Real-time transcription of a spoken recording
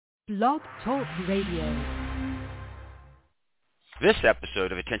Blog Talk Radio. This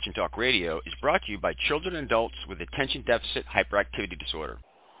episode of Attention Talk Radio is brought to you by children and adults with attention deficit hyperactivity disorder.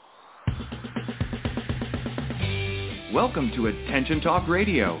 Welcome to Attention Talk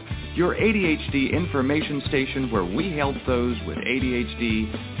Radio, your ADHD information station where we help those with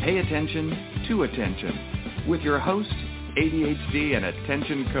ADHD pay attention to attention. With your host, ADHD and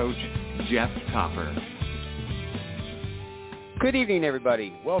attention coach, Jeff Copper. Good evening,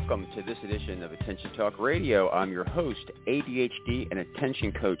 everybody. Welcome to this edition of Attention Talk Radio. I'm your host, ADHD and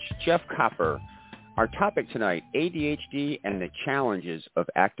attention coach, Jeff Copper. Our topic tonight, ADHD and the challenges of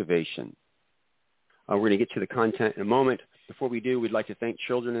activation. We're going to get to the content in a moment. Before we do, we'd like to thank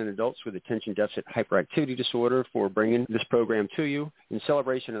children and adults with attention deficit hyperactivity disorder for bringing this program to you. In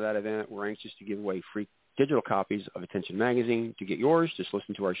celebration of that event, we're anxious to give away free digital copies of Attention Magazine. To get yours, just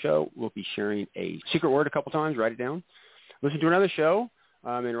listen to our show. We'll be sharing a secret word a couple times. Write it down. Listen to another show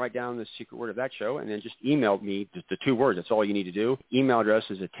and write down the secret word of that show, and then just email me the two words. That's all you need to do. Email address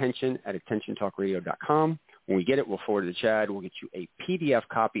is attention@attentiontalkradio.com. When we get it, we'll forward it to Chad. We'll get you a PDF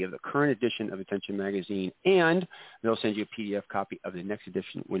copy of the current edition of Attention Magazine, and they'll send you a PDF copy of the next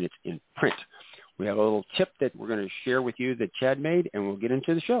edition when it's in print. We have a little tip that we're going to share with you that Chad made, and we'll get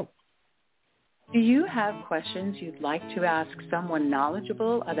into the show. Do you have questions you'd like to ask someone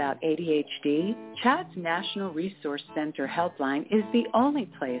knowledgeable about ADHD? Chad's National Resource Center helpline is the only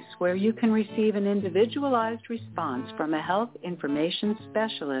place where you can receive an individualized response from a health information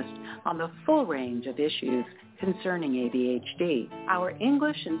specialist on the full range of issues concerning ADHD. Our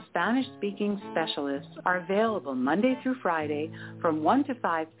English and Spanish-speaking specialists are available Monday through Friday from 1 to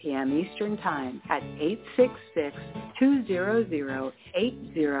 5 p.m. Eastern Time at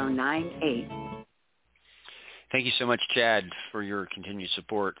 866-200-8098. Thank you so much, Chad, for your continued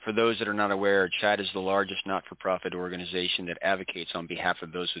support. For those that are not aware, Chad is the largest not-for-profit organization that advocates on behalf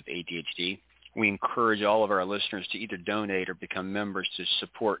of those with ADHD. We encourage all of our listeners to either donate or become members to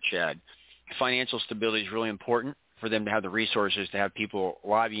support Chad. Financial stability is really important for them to have the resources to have people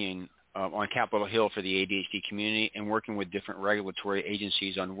lobbying on Capitol Hill for the ADHD community and working with different regulatory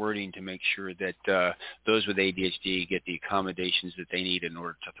agencies on wording to make sure that those with ADHD get the accommodations that they need in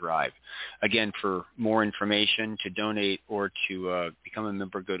order to thrive. Again, for more information, to donate or to become a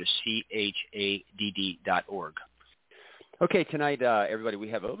member, go to chadd.org. Okay, tonight, everybody, we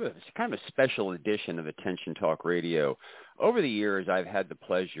have it's kind of a special edition of Attention Talk Radio. Over the years, I've had the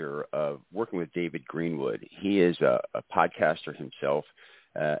pleasure of working with David Greenwood. He is a podcaster himself.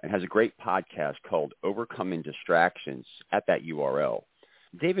 And has a great podcast called Overcoming Distractions at that URL.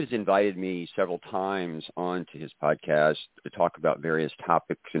 David has invited me several times onto his podcast to talk about various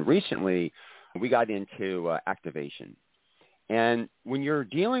topics. And recently, we got into activation. And when you're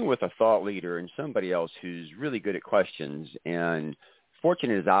dealing with a thought leader and somebody else who's really good at questions, and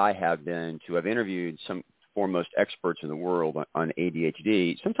fortunate as I have been to have interviewed some foremost experts in the world on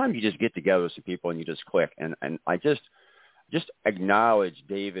ADHD, sometimes you just get together with some people and you just click. And I just acknowledge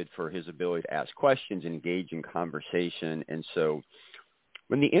David for his ability to ask questions and engage in conversation. And so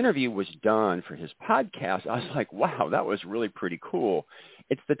when the interview was done for his podcast, I was like, wow, that was really pretty cool.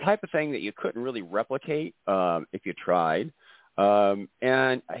 It's the type of thing that you couldn't really replicate if you tried.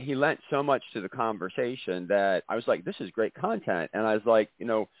 And he lent so much to the conversation that I was like, this is great content. And I was like,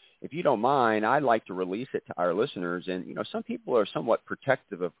 if you don't mind, I'd like to release it to our listeners. And, some people are somewhat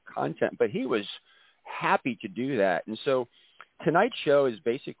protective of content, but he was happy to do that. And so tonight's show is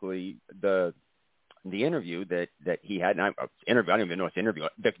basically the interview that he had. And I don't even know if it's an interview,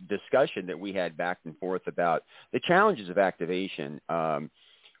 the discussion that we had back and forth about the challenges of activation.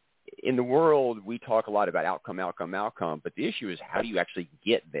 In the world, we talk a lot about outcome, but the issue is how do you actually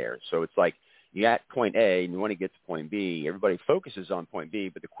get there? So it's like you're at point A and you want to get to point B. Everybody focuses on point B,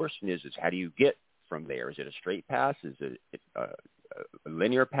 but the question is how do you get from there? Is it a straight path? Is it a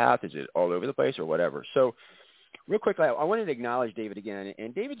linear path? Is it all over the place or whatever? So real quickly, I wanted to acknowledge David again.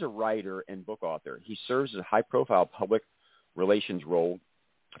 And David's a writer and book author. He serves as a high-profile public relations role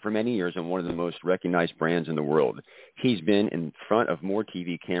for many years in one of the most recognized brands in the world. He's been in front of more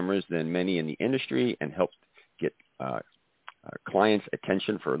TV cameras than many in the industry and helped get clients'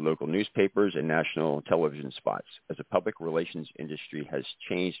 attention for local newspapers and national television spots. As the public relations industry has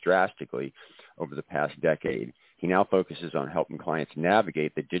changed drastically over the past decade, he now focuses on helping clients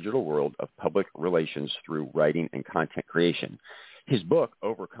navigate the digital world of public relations through writing and content creation. His book,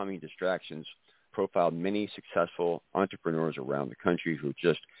 Overcoming Distractions, profiled many successful entrepreneurs around the country who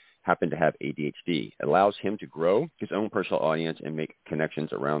just happen to have ADHD. It allows him to grow his own personal audience and make connections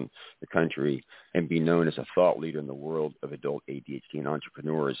around the country and be known as a thought leader in the world of adult ADHD and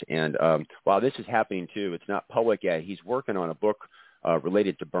entrepreneurs. And while this is happening too, it's not public yet. He's working on a book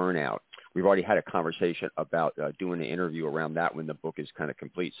related to burnout. We've already had a conversation about doing an interview around that when the book is kind of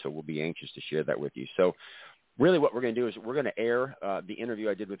complete, so we'll be anxious to share that with you. So really what we're going to do is we're going to air the interview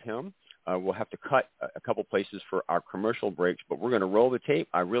I did with him. We'll have to cut a couple places for our commercial breaks, but we're going to roll the tape.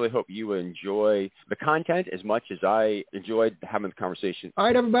 I really hope you enjoy the content as much as I enjoyed having the conversation. All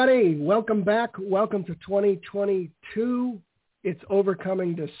right, everybody, welcome back. Welcome to 2022. It's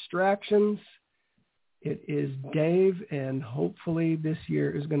Overcoming Distractions. It is Dave, and hopefully this year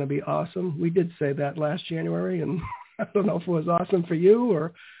is going to be awesome. We did say that last January, and I don't know if it was awesome for you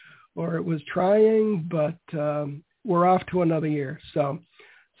or it was trying, but we're off to another year. So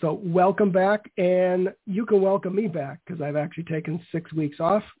welcome back, and you can welcome me back because I've actually taken 6 weeks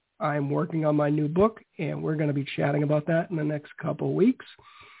off. I'm working on my new book, and we're going to be chatting about that in the next couple of weeks.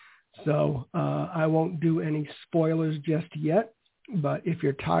 So I won't do any spoilers just yet. But if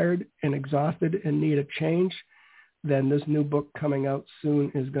you're tired and exhausted and need a change, then this new book coming out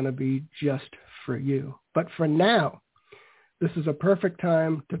soon is going to be just for you. But for now, this is a perfect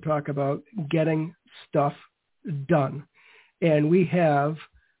time to talk about getting stuff done. And we have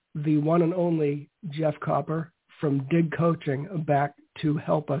the one and only Jeff Copper from Dig Coaching back to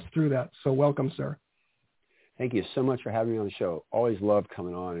help us through that. So welcome, sir. Thank you so much for having me on the show. Always love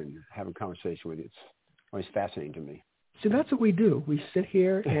coming on and having a conversation with you. It's always fascinating to me. See, that's what we do. We sit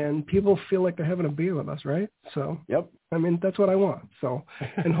here and people feel like they're having a beer with us, right? So, yep. I mean, that's what I want. So,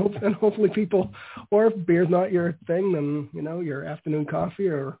 and hopefully people, or if beer's not your thing, then, your afternoon coffee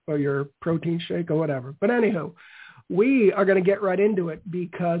or your protein shake or whatever. But anyhow, we are going to get right into it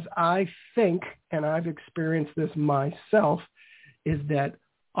because I think, and I've experienced this myself, is that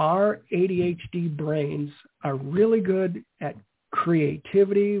our ADHD brains are really good at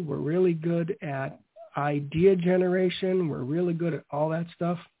creativity. We're really good at idea generation. We're really good at all that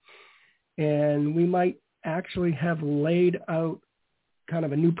stuff. And we might actually have laid out kind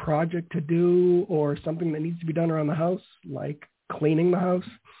of a new project to do or something that needs to be done around the house, like cleaning the house.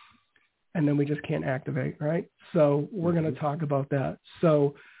 And then we just can't activate, right? So we're going to talk about that.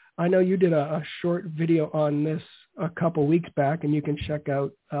 So I know you did a short video on this a couple weeks back, and you can check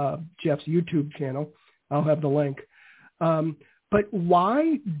out Jeff's YouTube channel. I'll have the link. But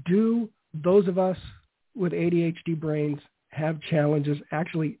why do those of us with ADHD brains have challenges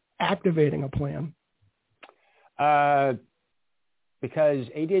actually activating a plan? Because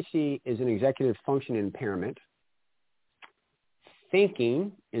ADHD is an executive function impairment.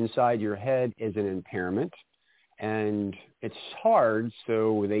 Thinking inside your head is an impairment, and it's hard,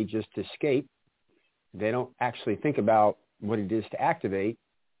 so they just escape. They don't actually think about what it is to activate,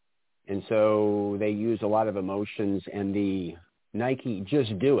 and so they use a lot of emotions and the Nike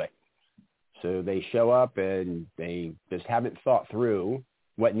just do it. So they show up and they just haven't thought through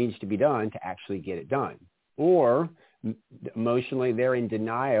what needs to be done to actually get it done. Or emotionally, they're in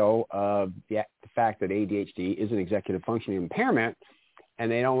denial of the fact that ADHD is an executive functioning impairment, and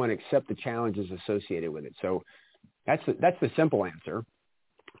they don't want to accept the challenges associated with it. So that's the simple answer.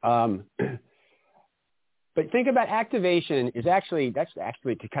 But think about activation that's actually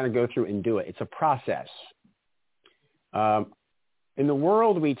to kind of go through and do it. It's a process. In the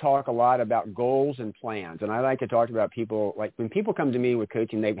world, we talk a lot about goals and plans, and I like to talk about people, like when people come to me with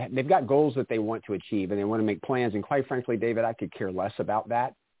coaching, they've got goals that they want to achieve, and they want to make plans, and quite frankly, David, I could care less about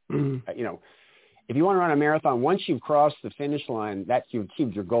that. Mm-hmm. If you want to run a marathon, once you've crossed the finish line, you've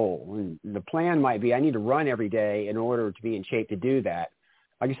achieved your goal. And the plan might be, I need to run every day in order to be in shape to do that.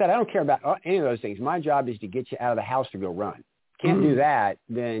 Like I said, I don't care about any of those things. My job is to get you out of the house to go run. Can't do that,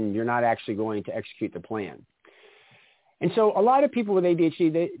 then you're not actually going to execute the plan. And so a lot of people with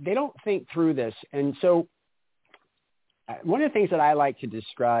ADHD, they don't think through this. And so one of the things that I like to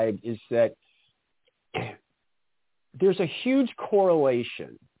describe is that there's a huge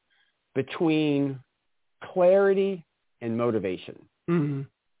correlation between clarity and motivation. Mm-hmm.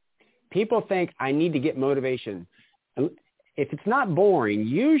 People think I need to get motivation. If it's not boring,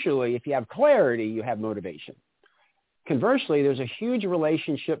 usually if you have clarity, you have motivation. Conversely, there's a huge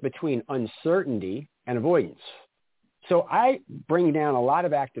relationship between uncertainty and avoidance. So I bring down a lot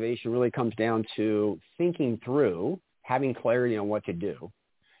of activation really comes down to thinking through, having clarity on what to do,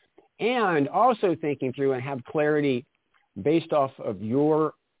 and also thinking through and have clarity based off of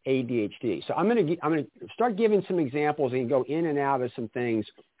your ADHD. So I'm going to start giving some examples and go in and out of some things.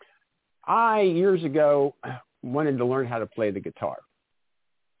 I, years ago, wanted to learn how to play the guitar.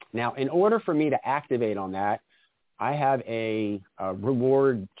 Now, in order for me to activate on that, I have a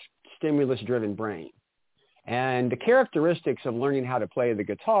reward stimulus-driven brain. And the characteristics of learning how to play the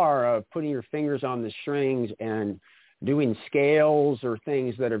guitar, of putting your fingers on the strings and doing scales or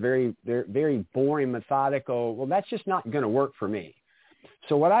things that are very, very, very boring, methodical, well, that's just not going to work for me.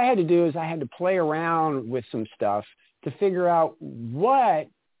 So what I had to do is I had to play around with some stuff to figure out what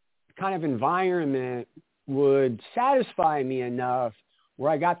kind of environment would satisfy me enough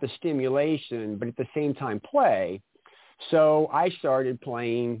where I got the stimulation, but at the same time play. So I started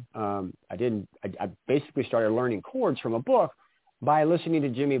playing. I basically started learning chords from a book by listening to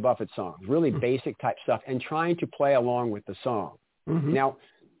Jimmy Buffett songs, really basic type stuff, and trying to play along with the song. Mm-hmm. Now,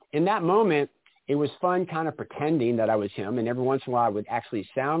 in that moment, it was fun kind of pretending that I was him, and every once in a while I would actually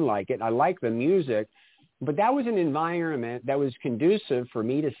sound like it. I liked the music, but that was an environment that was conducive for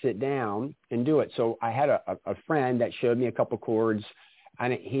me to sit down and do it. So I had a friend that showed me a couple chords,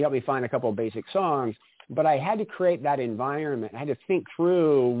 and he helped me find a couple of basic songs, but I had to create that environment. I had to think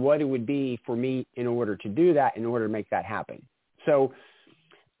through what it would be for me in order to do that, in order to make that happen. So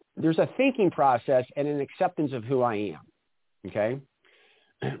there's a thinking process and an acceptance of who I am, okay?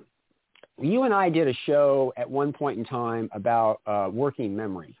 You and I did a show at one point in time about working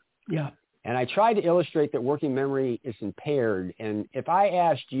memory. Yeah. And I tried to illustrate that working memory is impaired. And if I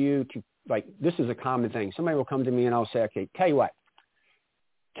asked you to, like, this is a common thing. Somebody will come to me and I'll say, okay, tell you what,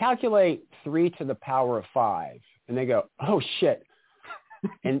 calculate 3 to the power of 5. And they go, oh, shit.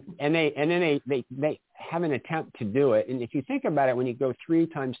 and then they have an attempt to do it. And if you think about it, when you go 3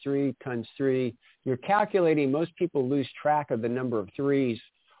 times 3 times 3, you're calculating. Most people lose track of the number of threes.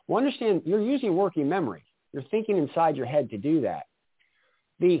 Well, understand, you're using working memory. You're thinking inside your head to do that.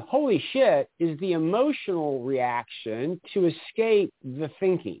 The holy shit is the emotional reaction to escape the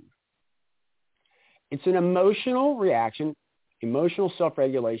thinking. It's an emotional reaction, emotional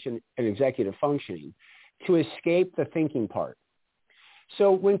self-regulation and executive functioning to escape the thinking part.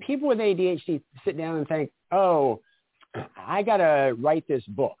 So when people with ADHD sit down and think, oh, I got to write this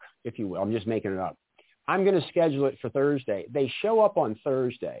book, if you will, I'm just making it up. I'm going to schedule it for Thursday. They show up on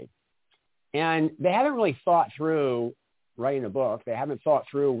Thursday and they haven't really thought through writing a book. They haven't thought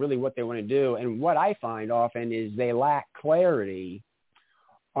through really what they want to do. And what I find often is they lack clarity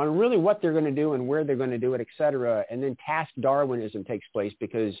on really what they're going to do and where they're going to do it, et cetera. And then task Darwinism takes place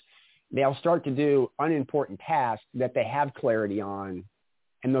because they'll start to do unimportant tasks that they have clarity on,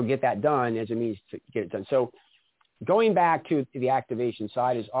 and they'll get that done as a means to get it done. So going back to the activation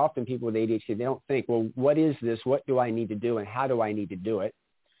side is often people with ADHD, they don't think, well, what is this? What do I need to do? And how do I need to do it?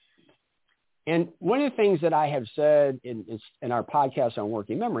 And one of the things that I have said in our podcast on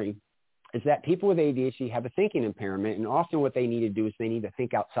working memory is that people with ADHD have a thinking impairment. And often what they need to do is they need to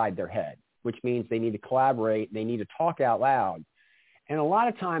think outside their head, which means they need to collaborate. They need to talk out loud. And a lot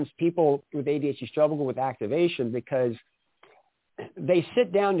of times people with ADHD struggle with activation because they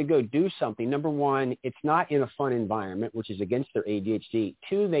sit down to go do something. Number one, it's not in a fun environment, which is against their ADHD.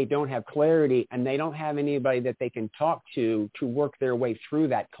 2, they don't have clarity, and they don't have anybody that they can talk to work their way through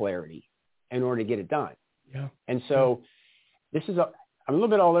that clarity in order to get it done. Yeah. And so this is I'm a little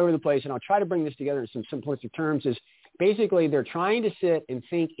bit all over the place, and I'll try to bring this together in some simplistic terms, is basically they're trying to sit and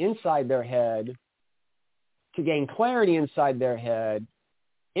think inside their head to gain clarity inside their head.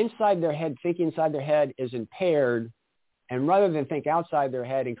 Inside their head, thinking inside their head is impaired. And rather than think outside their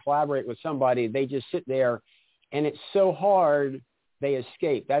head and collaborate with somebody, they just sit there, and it's so hard they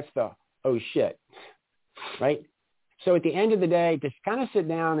escape. That's the, oh, shit, right? So at the end of the day, just kind of sit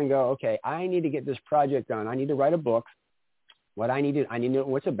down and go, okay, I need to get this project done. I need to write a book. I need to know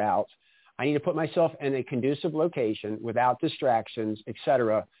what it's about. I need to put myself in a conducive location without distractions, et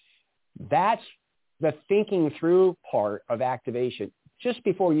cetera. That's the thinking through part of activation. Just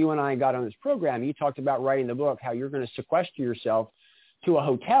before you and I got on this program, you talked about writing the book, how you're going to sequester yourself to a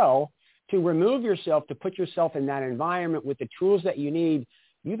hotel, to remove yourself, to put yourself in that environment with the tools that you need.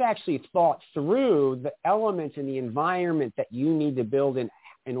 You've actually thought through the elements in the environment that you need to build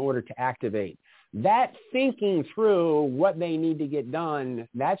in order to activate. That thinking through what they need to get done,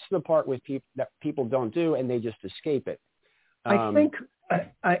 that's the part with that people don't do, and they just escape it. I think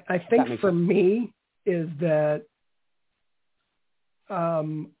for sense. me is that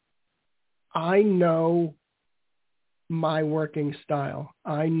I know my working style.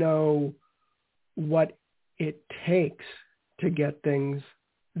 I know what it takes to get things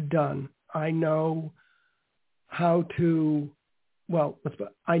done. I know how to,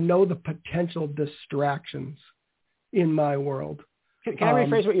 I know the potential distractions in my world. Can I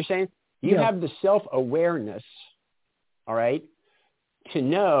rephrase what you're saying? You have the self-awareness, all right, to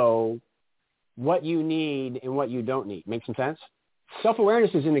know what you need and what you don't need. Make some sense?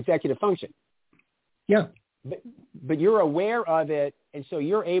 Self-awareness is an executive function. Yeah. But you're aware of it, and so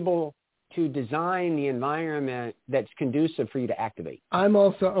you're able to design the environment that's conducive for you to activate. I'm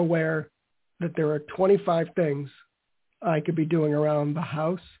also aware that there are 25 things I could be doing around the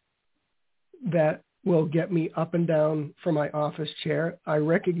house that will get me up and down from my office chair. I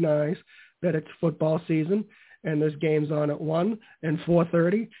recognize that it's football season and there's games on at 1 and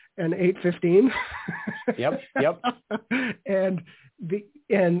 4:30 and 8:15. Yep.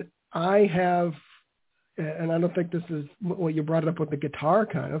 and I have, and I don't think this is what you brought it up with the guitar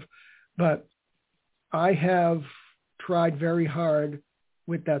kind of, but I have tried very hard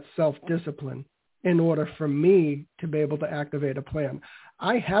with that self-discipline in order for me to be able to activate a plan.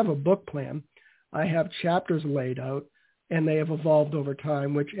 I have a book plan. I have chapters laid out, and they have evolved over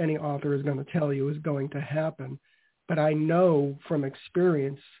time, which any author is going to tell you is going to happen. But I know from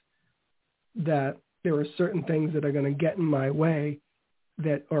experience that there are certain things that are going to get in my way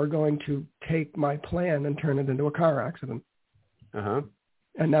that are going to take my plan and turn it into a car accident. Uh-huh.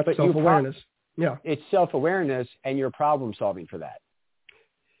 And that's self-awareness. Yeah. It's self-awareness, and you're problem solving for that.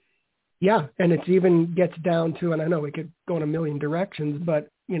 Yeah. And it even gets down to, and I know we could go in a million directions, but,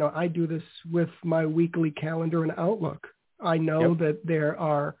 I do this with my weekly calendar and Outlook. I know that there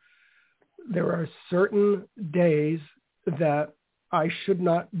are certain days that I should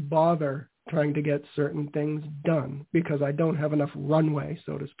not bother trying to get certain things done because I don't have enough runway,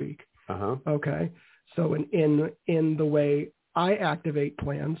 so to speak. Uh-huh. Okay. So in the way I activate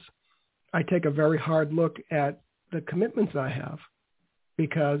plans, I take a very hard look at the commitments I have,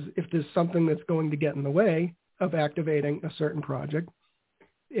 because if there's something that's going to get in the way of activating a certain project,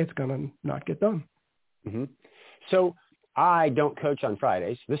 it's going to not get done. Mm-hmm. So I don't coach on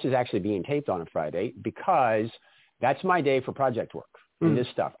Fridays. This is actually being taped on a Friday because that's my day for project work and this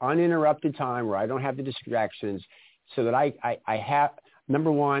stuff. Uninterrupted time where I don't have the distractions, so that I have,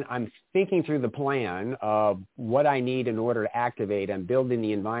 number one, I'm thinking through the plan of what I need in order to activate and building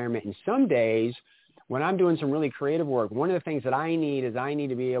the environment. And some days when I'm doing some really creative work, one of the things that I need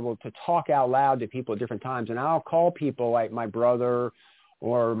to be able to talk out loud to people at different times. And I'll call people like my brother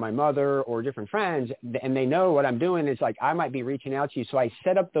or my mother or different friends, and they know what I'm doing. It's like I might be reaching out to you. So I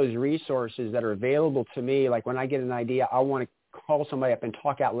set up those resources that are available to me. Like when I get an idea, I want to call somebody up and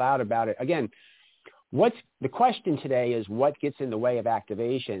talk out loud about it. Again, the question today is what gets in the way of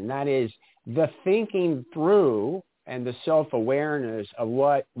activation? And that is the thinking through and the self-awareness of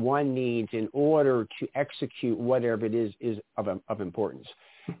what one needs in order to execute whatever it is of importance.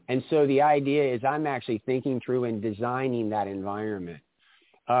 And so the idea is I'm actually thinking through and designing that environment.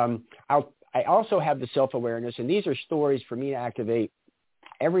 I also have the self-awareness, and these are stories for me to activate.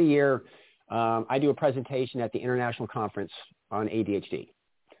 Every year, I do a presentation at the International Conference on ADHD.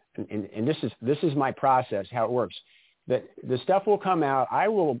 And this is my process, how it works. The stuff will come out. I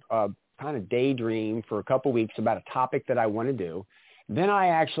will kind of daydream for a couple weeks about a topic that I want to do. Then I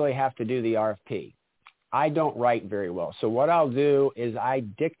actually have to do the RFP. I don't write very well. So what I'll do is I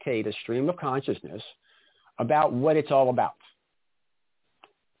dictate a stream of consciousness about what it's all about.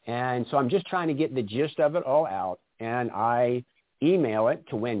 And so I'm just trying to get the gist of it all out, and I email it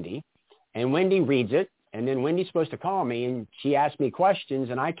to Wendy, and Wendy reads it, and then Wendy's supposed to call me, and she asks me questions,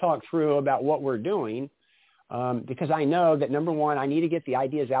 and I talk through about what we're doing, because I know that, number one, I need to get the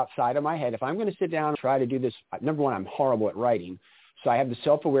ideas outside of my head. If I'm going to sit down and try to do this, number one, I'm horrible at writing, so I have the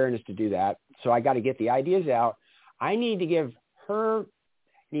self-awareness to do that. So I got to get the ideas out. I need her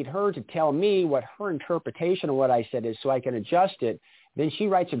to tell me what her interpretation of what I said is so I can adjust it. Then she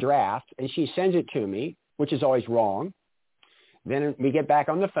writes a draft and she sends it to me, which is always wrong. Then we get back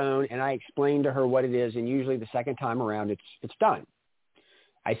on the phone and I explain to her what it is. And usually the second time around, it's done.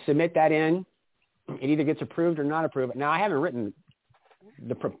 I submit that in. It either gets approved or not approved. Now I haven't written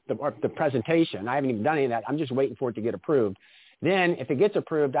the presentation. I haven't even done any of that. I'm just waiting for it to get approved. Then if it gets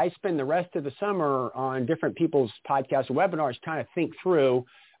approved, I spend the rest of the summer on different people's podcasts or webinars trying to think through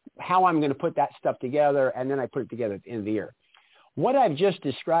how I'm going to put that stuff together. And then I put it together at the end of the year. What I've just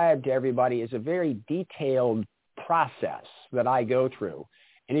described to everybody is a very detailed process that I go through.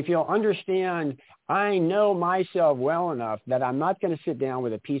 And if you'll understand, I know myself well enough that I'm not going to sit down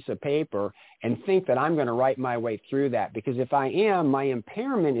with a piece of paper and think that I'm going to write my way through that. Because if I am, my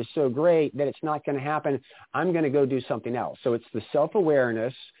impairment is so great that it's not going to happen. I'm going to go do something else. So it's the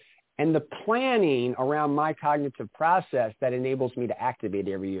self-awareness and the planning around my cognitive process that enables me to activate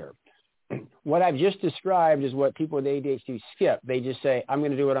every year. What I've just described is what people with ADHD skip. They just say, I'm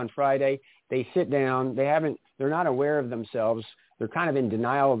going to do it on Friday. They sit down. They're not aware of themselves. They're kind of in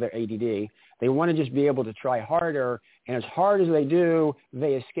denial of their ADD. They want to just be able to try harder. And as hard as they do,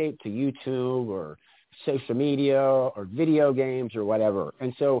 they escape to YouTube or social media or video games or whatever.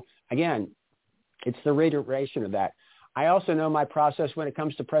 And so, again, it's the reiteration of that. I also know my process when it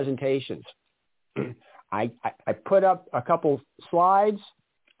comes to presentations. I put up a couple slides.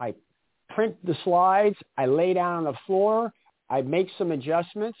 I print the slides. I lay down on the floor. I make some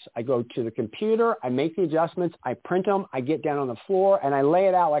adjustments. I go to the computer. I make the adjustments. I print them. I get down on the floor, and I lay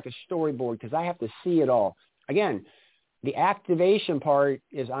it out like a storyboard because I have to see it all. Again, the activation part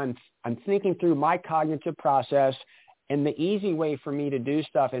is I'm thinking through my cognitive process and the easy way for me to do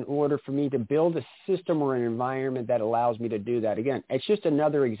stuff in order for me to build a system or an environment that allows me to do that. Again, it's just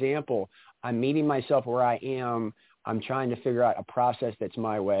another example. I'm meeting myself where I am. I'm trying to figure out a process that's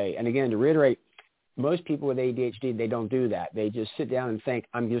my way. And again, to reiterate, most people with ADHD, they don't do that. They just sit down and think,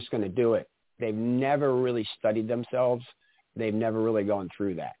 I'm just going to do it. They've never really studied themselves. They've never really gone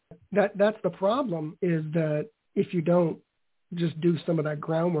through that. That's the problem, is that if you don't just do some of that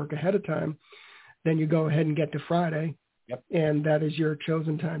groundwork ahead of time, then you go ahead and get to Friday. Yep. And that is your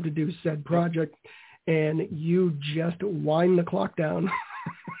chosen time to do said project. And you just wind the clock down.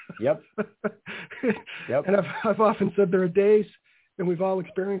 Yep. Yep. And I've often said there are days, and we've all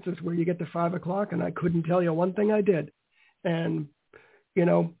experienced this, where you get to 5 o'clock and I couldn't tell you one thing I did. And, you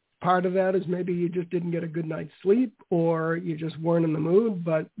know, part of that is maybe you just didn't get a good night's sleep or you just weren't in the mood.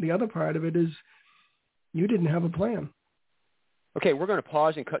 But the other part of it is you didn't have a plan. Okay, we're going to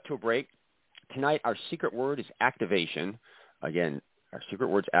pause and cut to a break. Tonight, our secret word is activation. Again, our secret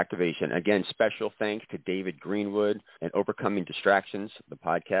word's activation. Again, special thanks to David Greenwood and Overcoming Distractions, the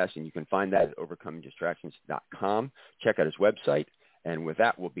podcast, and you can find that at overcomingdistractions.com. Check out his website. And with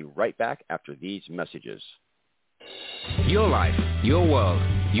that, we'll be right back after these messages. Your life, your world,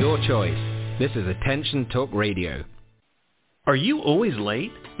 your choice. This is Attention Talk Radio. Are you always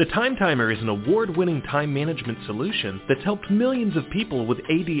late? The Time Timer is an award-winning time management solution that's helped millions of people with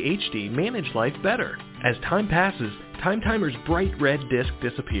ADHD manage life better. As time passes, Time Timer's bright red disc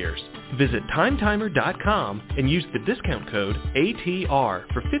disappears. Visit timetimer.com and use the discount code ATR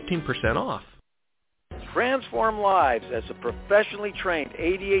for 15% off. Transform lives as a professionally trained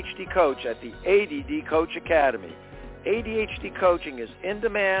ADHD coach at the ADD Coach Academy. ADHD coaching is in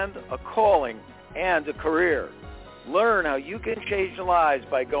demand, a calling, and a career. Learn how you can change lives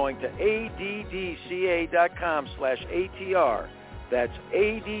by going to addca.com/ATR. That's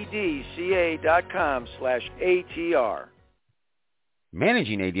addca.com/ATR.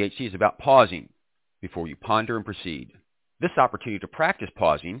 Managing ADHD is about pausing before you ponder and proceed. This opportunity to practice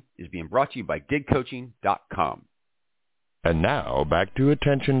pausing is being brought to you by digcoaching.com. And now back to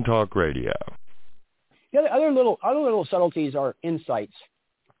Attention Talk Radio. The other little subtleties are insights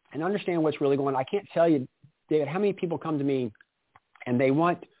and understand what's really going on. I can't tell you, David, how many people come to me and they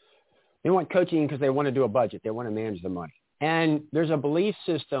want coaching because they want to do a budget. They want to manage the money. And there's a belief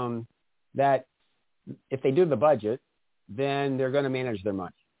system that if they do the budget, then they're going to manage their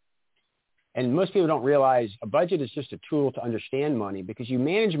money. And most people don't realize a budget is just a tool to understand money because you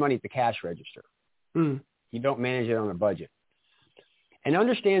manage money at the cash register. You don't manage it on a budget. And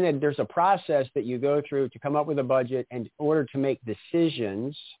understand that there's a process that you go through to come up with a budget in order to make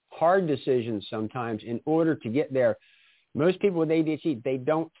decisions, hard decisions sometimes, in order to get there. Most people with ADHD, they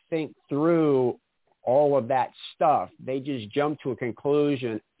don't think through all of that stuff. They just jump to a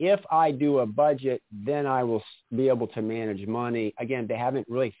conclusion. If I do a budget, then I will be able to manage money. Again, they haven't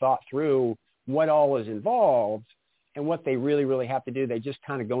really thought through what all is involved and what they really, really have to do. They just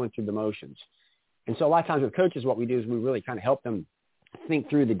kind of going through the motions. And so a lot of times with coaches, what we do is we really kind of help them think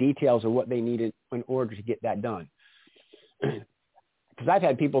through the details of what they needed in order to get that done. Because I've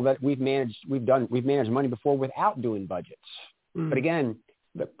had people that we've managed money before without doing budgets. But again,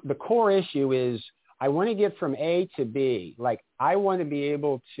 the core issue is I want to get from A to B. Like I want to be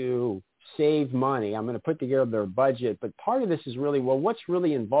able to save money. I'm going to put together a budget, but part of this is really, well, what's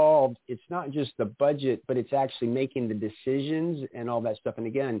really involved? It's not just the budget, but it's actually making the decisions and all that stuff. And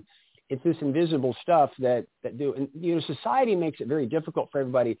again, it's this invisible stuff that do, and society makes it very difficult for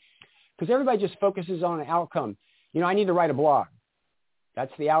everybody because everybody just focuses on an outcome. I need to write a blog.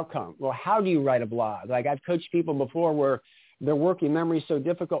 That's the outcome. Well, how do you write a blog? Like I've coached people before where their working memory is so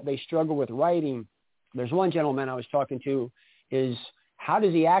difficult they struggle with writing. There's one gentleman I was talking to is how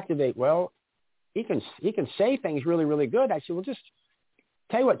does he activate? Well, he can say things really, really good. I said, well, just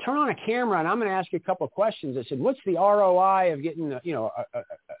tell you what, turn on a camera and I'm going to ask you a couple of questions. I said, what's the ROI of getting a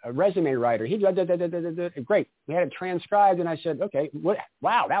resume writer? He great. We had it transcribed and I said, okay,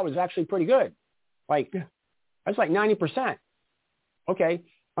 wow, that was actually pretty good. That's like 90%. Okay.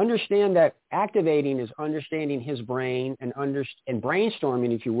 Understand that activating is understanding his brain and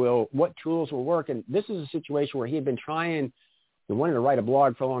brainstorming, if you will, what tools will work. And this is a situation where he had been he wanted to write a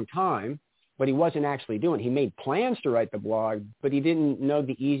blog for a long time, but he wasn't actually doing it. He made plans to write the blog, but he didn't know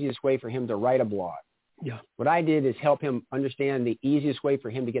the easiest way for him to write a blog. Yeah. What I did is help him understand the easiest way for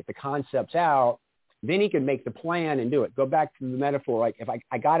him to get the concepts out. Then he could make the plan and do it. Go back to the metaphor. Like if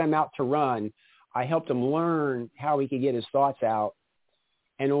I got him out to run, I helped him learn how he could get his thoughts out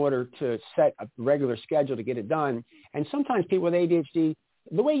in order to set a regular schedule to get it done. And sometimes people with ADHD,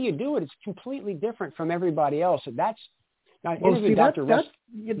 the way you do it is completely different from everybody else. So that's not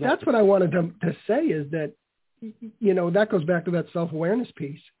that's what I wanted to say is that, you know, that goes back to that self-awareness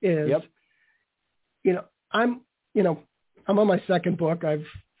piece is, you know, I'm on my second book. I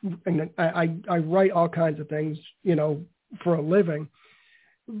write all kinds of things, you know, for a living,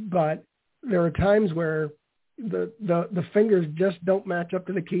 but there are times where the fingers just don't match up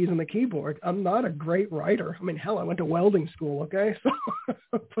to the keys on the keyboard. I'm not a great writer. I mean, hell, I went to welding school. Okay. So,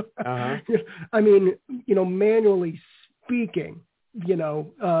 I mean, you know, manually speaking, you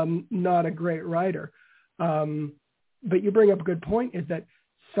know, not a great writer. But you bring up a good point is that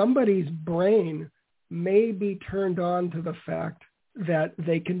somebody's brain may be turned on to the fact that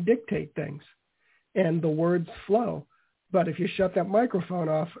they can dictate things and the words flow. But if you shut that microphone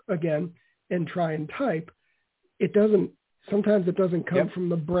off again and try and type, sometimes it doesn't come from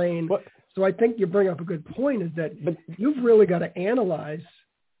the brain. So I think you bring up a good point is that you've really got to analyze,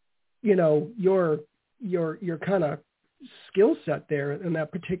 you know, your kind of skill set there in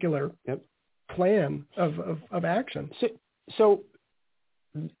that particular plan of action. So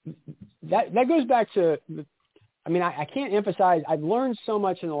that goes back to, I mean, I can't emphasize, I've learned so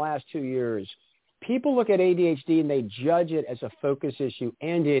much in the last 2 years. People look at ADHD and they judge it as a focus issue,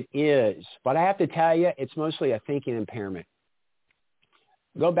 and it is. But I have to tell you, it's mostly a thinking impairment.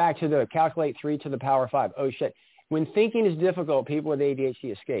 Go back to the calculate 3 to the power 5. Oh, shit. When thinking is difficult, people with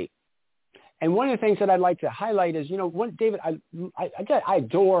ADHD escape. And one of the things that I'd like to highlight is, you know, David, I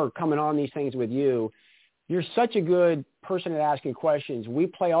adore coming on these things with you. You're such a good person at asking questions. We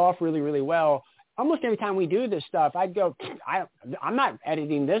play off really, really well. Almost every time we do this stuff, I'd go, I'm not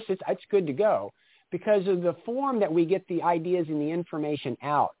editing this. It's good to go, because of the form that we get the ideas and the information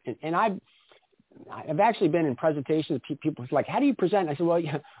out. And I've actually been in presentations. People like, how do you present? I said, well,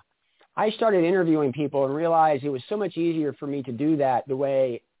 yeah, I started interviewing people and realized it was so much easier for me to do that the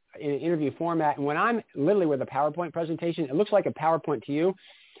way in an interview format. And when I'm literally with a PowerPoint presentation, it looks like a PowerPoint to you,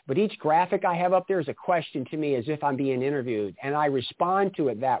 but each graphic I have up there is a question to me as if I'm being interviewed, and I respond to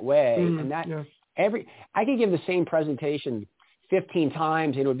it that way. I could give the same presentation 15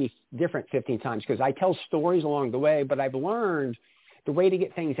 times and it would be different 15 times because I tell stories along the way, but I've learned the way to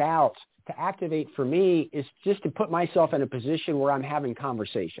get things out, to activate for me, is just to put myself in a position where I'm having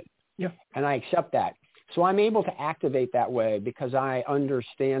conversation. Yeah. And I accept that. So I'm able to activate that way because I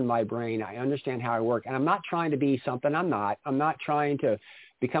understand my brain. I understand how I work. And I'm not trying to be something I'm not. I'm not trying to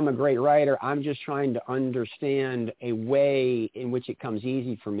become a great writer. I'm just trying to understand a way in which it comes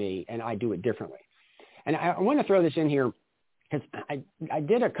easy for me, and I do it differently. And I want to throw this in here because I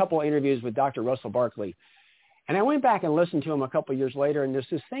did a couple interviews with Dr. Russell Barkley, and I went back and listened to him a couple of years later, and there's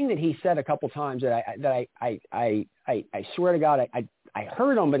this thing that he said a couple of times that I swear to God, I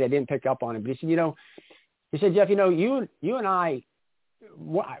heard him, but I didn't pick up on it. But he said, Jeff, you and I,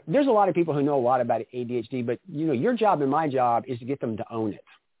 there's a lot of people who know a lot about ADHD, but your job and my job is to get them to own it.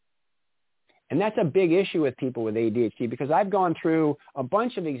 And that's a big issue with people with ADHD, because I've gone through a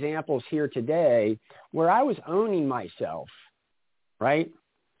bunch of examples here today where I was owning myself, right?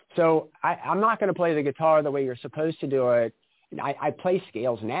 So I'm not going to play the guitar the way you're supposed to do it. I play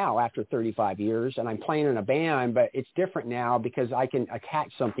scales now after 35 years, and I'm playing in a band, but it's different now because I can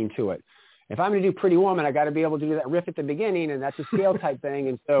attach something to it. If I'm going to do Pretty Woman, I got to be able to do that riff at the beginning, and that's a scale type thing.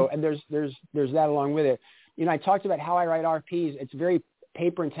 And so, and there's that along with it. I talked about how I write RPs. It's a very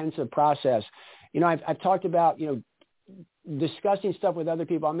paper intensive process. I've talked about, discussing stuff with other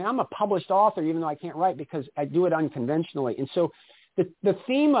people. I mean, I'm a published author, even though I can't write, because I do it unconventionally. And so the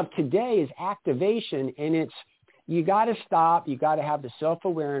theme of today is activation, and it's, you got to stop. You got to have the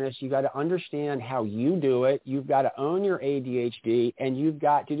self-awareness. You got to understand how you do it. You've got to own your ADHD, and you've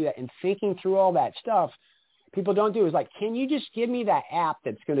got to do that. And thinking through all that stuff, people don't do is like, can you just give me that app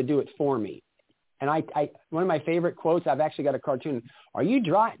that's going to do it for me? And I one of my favorite quotes, I've actually got a cartoon. Are you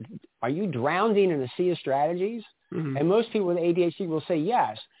drowning in a sea of strategies? Mm-hmm. And most people with ADHD will say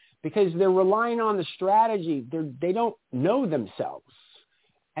yes, because they're relying on the strategy. They don't know themselves,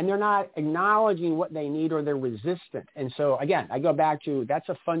 and they're not acknowledging what they need, or they're resistant. And so again, I go back to, that's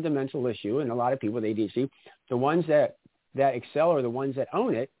a fundamental issue in a lot of people with ADHD. The ones that excel are the ones that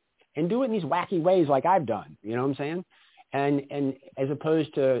own it and do it in these wacky ways like I've done. You know what I'm saying? And as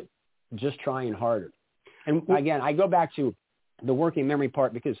opposed to just trying harder. And again, I go back to the working memory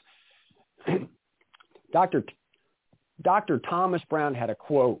part, because Dr. Thomas Brown had a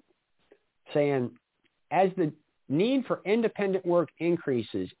quote saying, as the need for independent work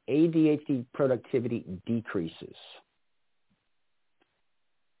increases, ADHD productivity decreases.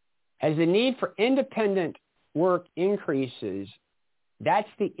 As the need for independent work increases, that's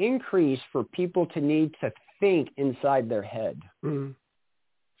the increase for people to need to think inside their head. Mm.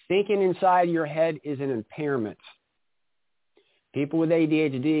 Thinking inside your head is an impairment. People with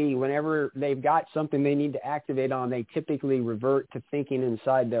ADHD, whenever they've got something they need to activate on, they typically revert to thinking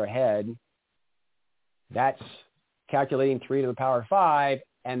inside their head. That's calculating 3 to the power 5,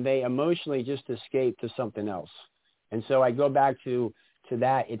 and they emotionally just escape to something else. And so I go back to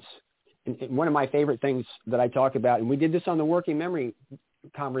that. It's one of my favorite things that I talk about, and we did this on the working memory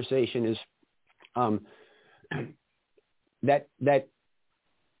conversation, is that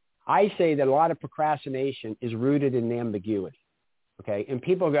I say that a lot of procrastination is rooted in ambiguity. Okay. And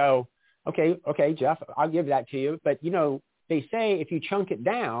people go, okay, Jeff, I'll give that to you. But, they say if you chunk it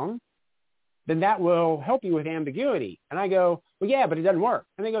down, then that will help you with ambiguity. And I go, well, yeah, but it doesn't work.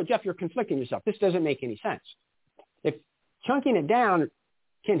 And they go, Jeff, you're conflicting yourself. This doesn't make any sense. If chunking it down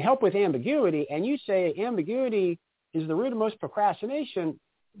can help with ambiguity, and you say ambiguity is the root of most procrastination,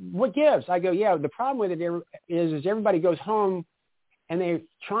 what gives? I go, yeah, the problem with it is everybody goes home and they're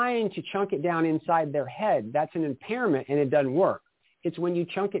trying to chunk it down inside their head. That's an impairment, and it doesn't work. It's when you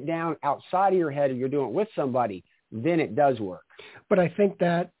chunk it down outside of your head and you're doing it with somebody, then it does work. But I think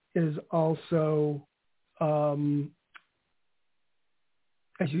that is also, as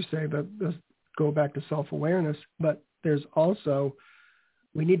you say, let's go back to self-awareness, but there's also,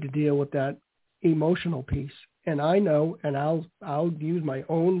 we need to deal with that emotional piece. And I know, and I'll use my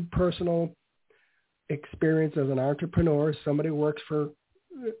own personal experience as an entrepreneur, somebody who works for,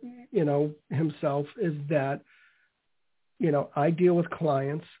 himself, is that, I deal with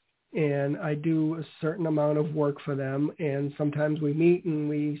clients and I do a certain amount of work for them. And sometimes we meet and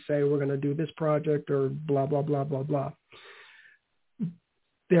we say, we're going to do this project or blah, blah, blah, blah, blah.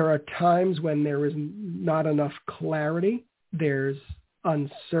 There are times when there is not enough clarity. There's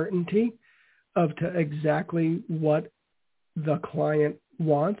uncertainty to exactly what the client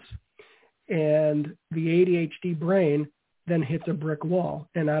wants. And the ADHD brain then hits a brick wall.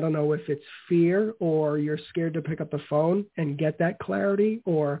 And I don't know if it's fear or you're scared to pick up the phone and get that clarity,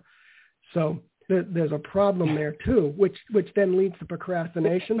 or so there's a problem there too, which then leads to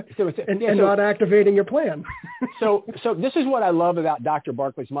procrastination and not activating your plan. So this is what I love about Dr.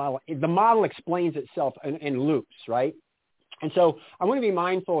 Barkley's model. The model explains itself in loops, right? And so I want to be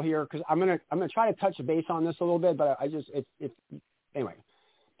mindful here because I'm going to try to touch base on this a little bit, but anyway.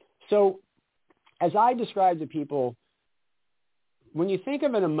 So as I describe to people, when you think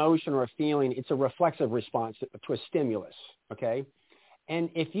of an emotion or a feeling, it's a reflexive response to a stimulus, okay? And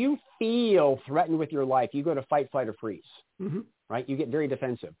if you feel threatened with your life, you go to fight, flight, or freeze, right? You get very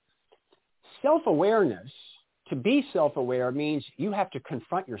defensive. Self-awareness, to be self-aware means you have to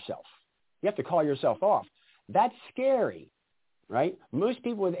confront yourself. You have to call yourself off. That's scary, right? Most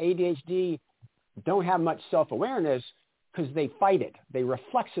people with ADHD don't have much self-awareness because they fight it. They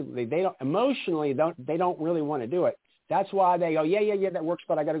reflexively, they don't really want to do it. That's why they go, yeah, that works,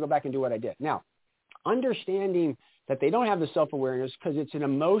 but I got to go back and do what I did. Now, understanding that they don't have the self-awareness because it's an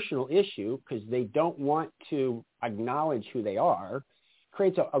emotional issue because they don't want to acknowledge who they are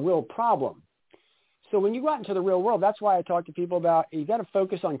creates a real problem. So when you go out into the real world, that's why I talk to people about you got to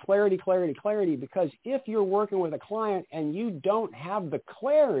focus on clarity, because if you're working with a client and you don't have the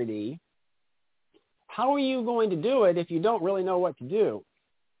clarity, how are you going to do it if you don't really know what to do?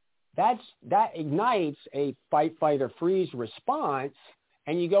 That ignites a fight, flight, or freeze response,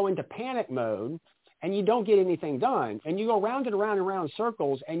 and you go into panic mode, and you don't get anything done. And you go round and around and around in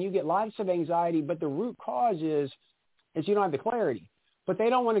circles, and you get lots of anxiety, but the root cause is you don't have the clarity. But they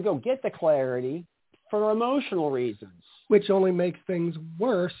don't want to go get the clarity for emotional reasons. Which only makes things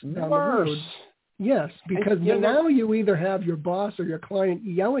worse down the road. Yes, because now you either have your boss or your client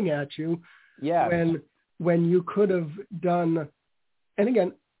yelling at you when you could have done, and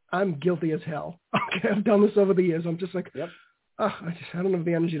again, I'm guilty as hell. Okay, I've done this over the years. I'm just like, I don't have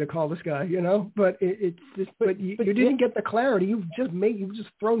the energy to call this guy, But you didn't get the clarity. You've just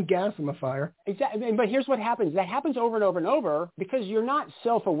thrown gas in the fire. Exactly. But here's what happens. That happens over and over and over because you're not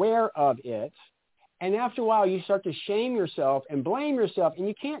self-aware of it. And after a while, you start to shame yourself and blame yourself. And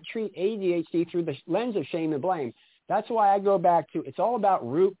you can't treat ADHD through the lens of shame and blame. That's why I go back to it's all about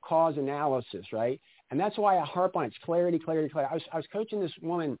root cause analysis, right? And that's why I harp on it's clarity. I was coaching this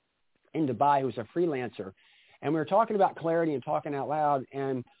woman in Dubai who was a freelancer, and we were talking about clarity and talking out loud,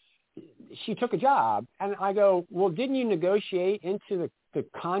 and she took a job. And I go, well, didn't you negotiate into the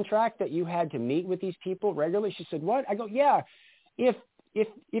contract that you had to meet with these people regularly? She said, what? I go, yeah. If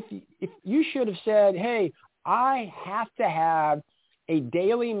you should have said, hey, I have to have a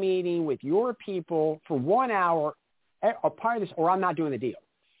daily meeting with your people for 1 hour, a part of this, or I'm not doing the deal.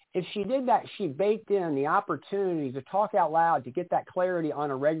 if she did that, she baked in the opportunity to talk out loud, to get that clarity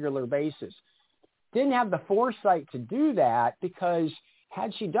on a regular basis. Didn't have the foresight to do that, because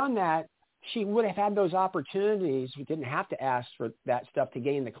had she done that, she would have had those opportunities. We didn't have to ask for that stuff to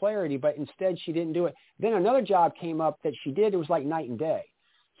gain the clarity, but instead she didn't do it. Then another job came up that she did. It was like night and day.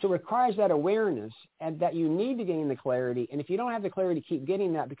 So it requires that awareness and that you need to gain the clarity. And if you don't have the clarity, keep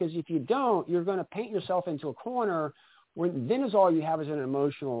getting that, because if you don't, you're going to paint yourself into a corner where then is all you have is an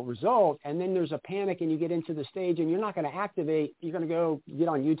emotional result. And then there's a panic and you get into the stage and you're not going to activate. You're going to go get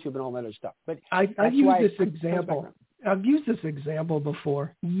on YouTube and all that other stuff. But I've used this example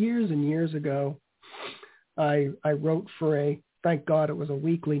before. Years and years ago, I wrote for thank God it was a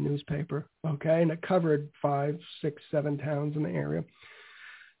weekly newspaper. Okay. And it covered 5, 6, 7 towns in the area.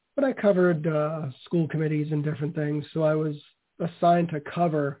 But I covered school committees and different things. So I was assigned to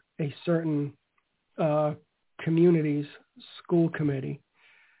cover a certain community's school committee.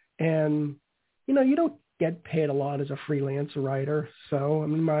 And, you don't get paid a lot as a freelance writer. So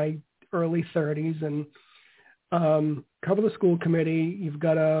I'm in my early 30s and cover the school committee. You've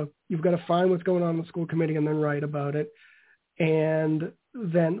got to find what's going on in the school committee and then write about it. And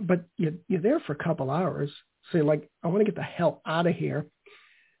then, but you're there for a couple hours. So you're like, I want to get the hell out of here.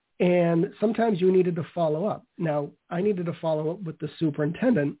 And sometimes you needed to follow up. Now, I needed to follow up with the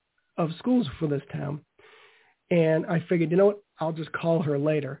superintendent of schools for this town. And I figured, you know what, I'll just call her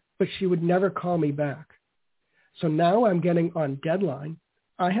later. But she would never call me back. So now I'm getting on deadline.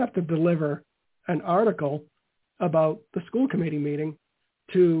 I have to deliver an article about the school committee meeting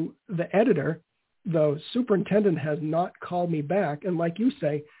to the editor. The superintendent has not called me back. And like you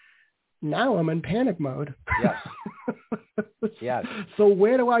say, now I'm in panic mode. Yes. Yes. So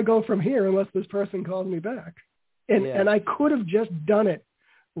where do I go from here unless this person calls me back? And I could have just done it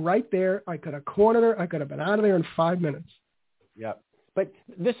right there. I could have cornered her. I could have been out of there in 5 minutes. Yeah. But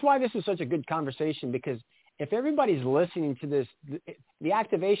this is why this is such a good conversation, because if everybody's listening to this, the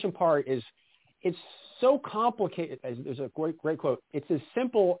activation part it's so complicated. There's a great quote. It's as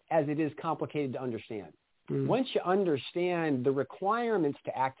simple as it is complicated to understand. Once you understand the requirements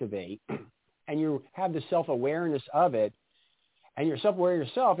to activate and you have the self-awareness of it and you're self-aware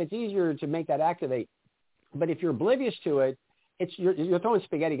yourself, it's easier to make that activate. But if you're oblivious to it, you're throwing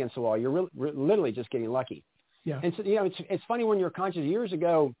spaghetti against the wall. You're literally just getting lucky. Yeah. And so, it's funny when you're conscious years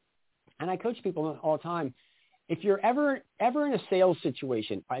ago, and I coach people all the time, if you're ever in a sales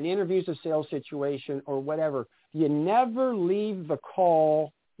situation, an interview's a sales situation or whatever, you never leave the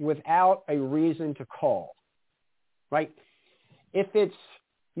call without a reason to call, right? If it's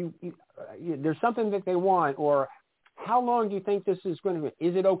there's something that they want, or how long do you think this is going to be?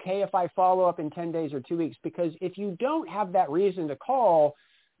 Is it okay if I follow up in 10 days or 2 weeks? Because if you don't have that reason to call,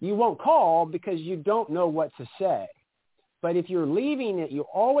 you won't call because you don't know what to say. But if you're leaving it, you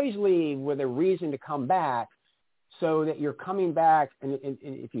always leave with a reason to come back, so that you're coming back. And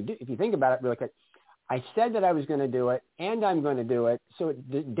if you think about it really quick, I said that I was going to do it, and I'm going to do it. So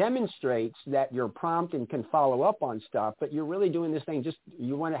it demonstrates that you're prompt and can follow up on stuff, but you're really doing this thing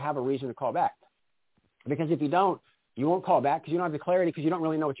you want to have a reason to call back. Because if you don't, you won't call back because you don't have the clarity because you don't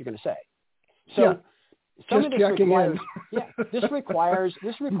really know what you're going to say. So some of this requires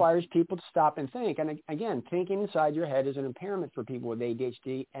people to stop and think. And again, thinking inside your head is an impairment for people with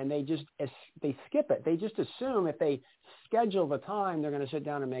ADHD, and they skip it. They just assume if they schedule the time, they're going to sit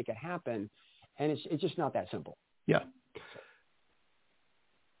down and make it happen. And it's just not that simple. Yeah.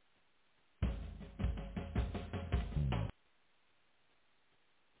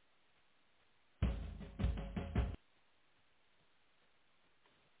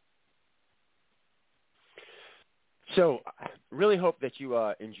 So I really hope that you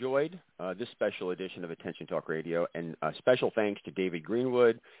enjoyed this special edition of Attention Talk Radio, and special thanks to David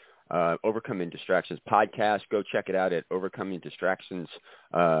Greenwood, Overcoming Distractions podcast. Go check it out at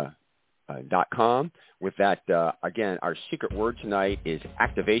overcomingdistractions.com. With that, again, our secret word tonight is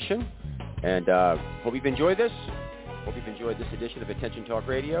activation, and hope you've enjoyed this. Hope you've enjoyed this edition of Attention Talk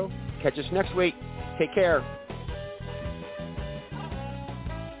Radio. Catch us next week. Take care.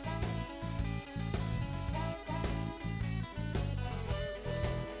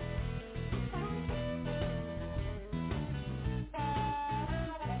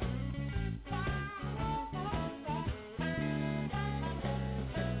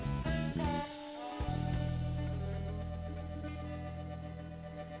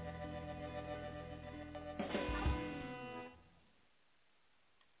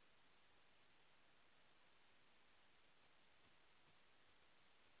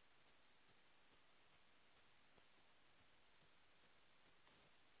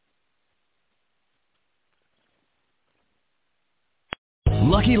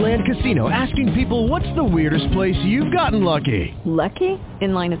 Lucky Land Casino, asking people, what's the weirdest place you've gotten lucky? Lucky?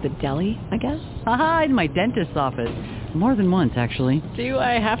 In line at the deli, I guess? Aha, in my dentist's office. More than once, actually. Do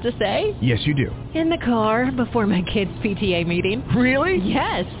I have to say? Yes, you do. In the car before my kids' PTA meeting. Really?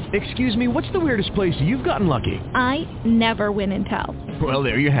 Yes. Excuse me, what's the weirdest place you've gotten lucky? I never win and tell. Well,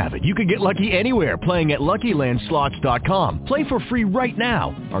 there you have it. You can get lucky anywhere, playing at LuckyLandSlots.com. Play for free right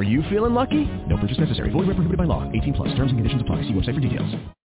now. Are you feeling lucky? No purchase necessary. Void where prohibited by law. 18+. Terms and conditions apply. See website for details.